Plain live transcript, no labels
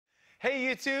Hey,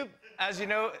 YouTube. As you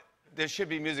know, there should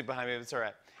be music behind me, but it's all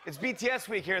right. It's BTS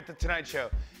week here at The Tonight Show.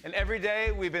 And every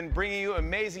day, we've been bringing you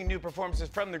amazing new performances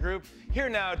from the group, here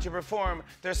now to perform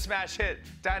their smash hit,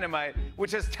 Dynamite,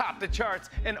 which has topped the charts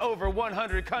in over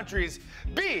 100 countries.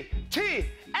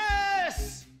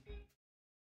 BTS!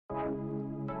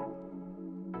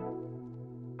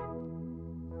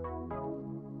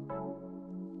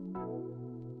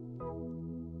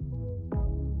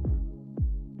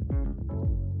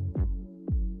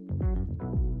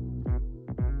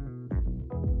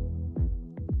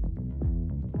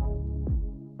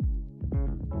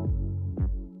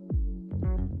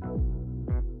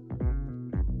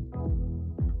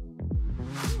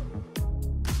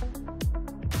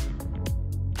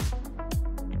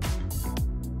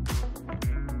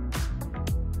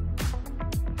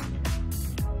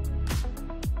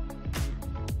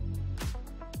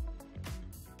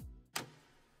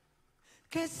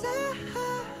 Cause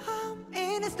I'm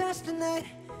in a stars tonight,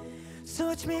 so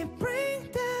watch me bring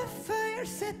the fire,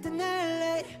 set the night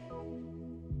light.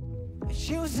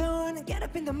 Shoes on, get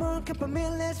up in the morning, cup of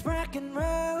milk, let's rock and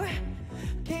roll.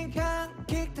 King Kong,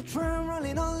 kick the drum,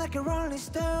 rolling on like a rolling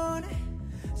stone.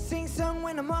 Sing song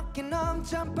when I'm walking home,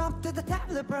 jump up to the top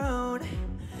of the brown.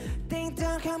 Ding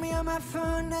dong, call me on my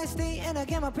phone, nice day, and I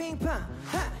get my ping pong.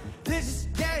 Ha! This is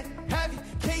getting heavy,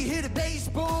 can you hear the bass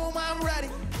boom? I'm ready.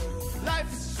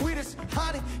 Life is sweet as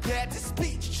honey, yeah, this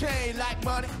speech chain like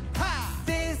money. Ha!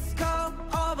 Disco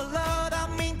overload,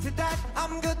 I'm into that,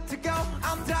 I'm good to go.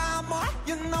 I'm Dynamite,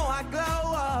 you know I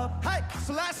glow up. Hey,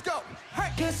 so let's go.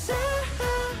 Hey. Cause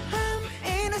I'm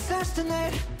in the stars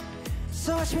tonight,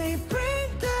 so watch me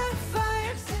bring the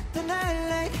fire, set the night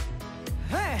light.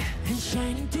 Hey. And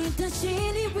shining through the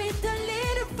city with a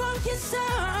little funky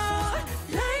soul.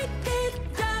 Light it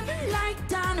up like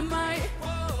dynamite.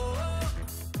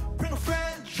 Bring a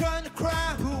friend, join the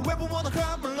crowd, whoever wanna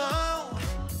come along.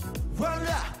 Roll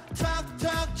up, talk,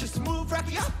 just move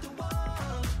rocking up the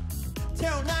wall.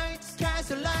 Till night,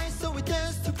 skies align, so we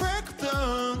dance to break of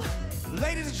dawn.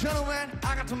 Ladies and gentlemen,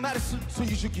 I got some medicine, so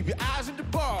you should keep your eyes on the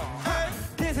ball. Hey,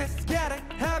 this is getting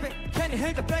heavy, can you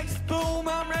hear the bass boom?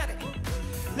 I'm ready.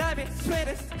 Life is sweet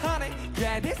as honey,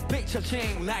 yeah, this beat will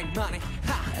change like money.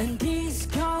 Ha! And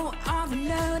disco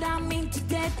overload, I'm into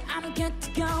that, I'm good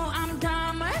to go. I'm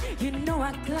Dynamite, you know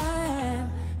I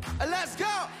climb. Let's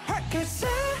go! Hey. Cause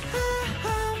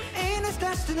I'm in the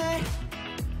stars tonight,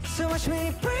 so watch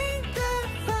me bring the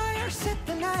fire, set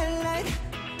the night light.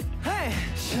 Hey!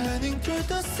 Shining through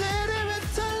the city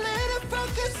with a little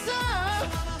focus on.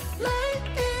 Light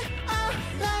it up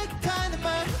like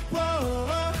dynamite. Whoa,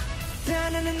 whoa.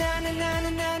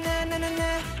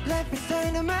 Da-na-na-na-na-na-na-na-na-na-na. Life is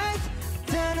dynamite.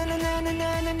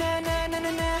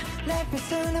 Da-na-na-na-na-na-na-na-na-na. Life is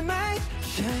dynamite.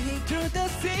 Shining through the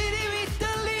city with a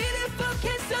little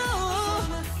focus on.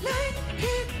 Light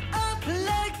it up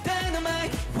like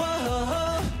dynamite.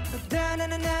 Whoa.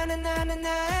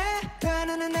 Da-na-na-na-na-na-na-na.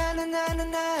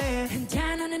 Da-na-na-na-na-na-na. And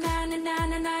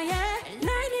da-na-na-na-na-na-na, yeah.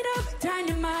 Light it up,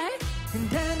 dynamite.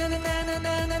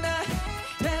 Da-na-na-na-na-na-na.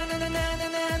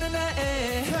 Da-na-na-na-na-na-na.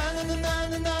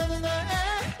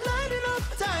 Lighting up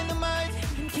dynamite.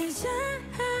 Cause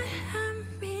I'm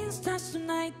in stars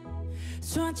tonight,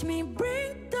 so watch me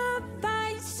bring the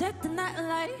fire, set the night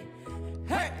light.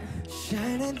 Hey!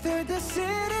 Shining through the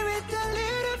city with a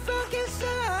little focus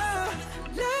on.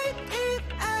 Light it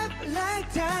up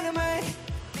like dynamite.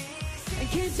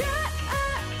 Cause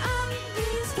I'm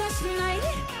in stars tonight,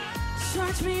 so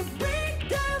watch me bring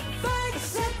the fire,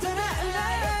 set the night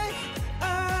light.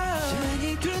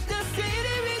 Shining through the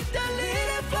city with a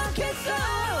little focus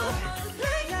on.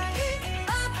 Light it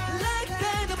up like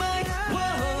dynamite.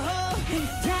 Whoa.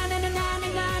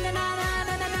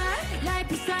 Da-na-na-na-na-na-na-na-na-na-na.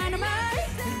 Life is dynamite.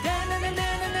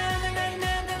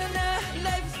 Da-na-na-na-na-na-na-na-na-na.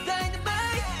 Life is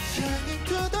dynamite. Shining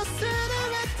through the city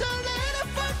with a little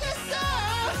focus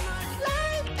on.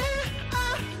 Light it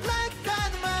up like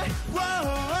dynamite. Whoa,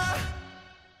 whoa.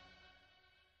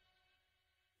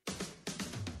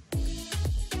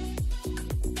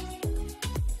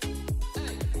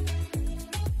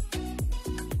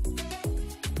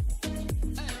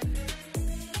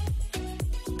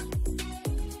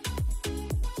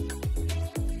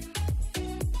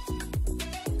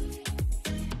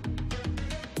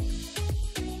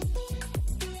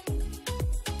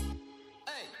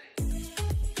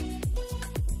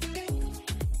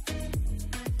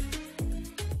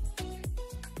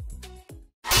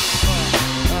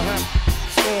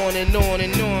 On and on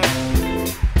and on.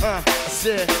 I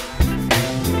said,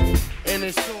 and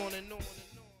it's on.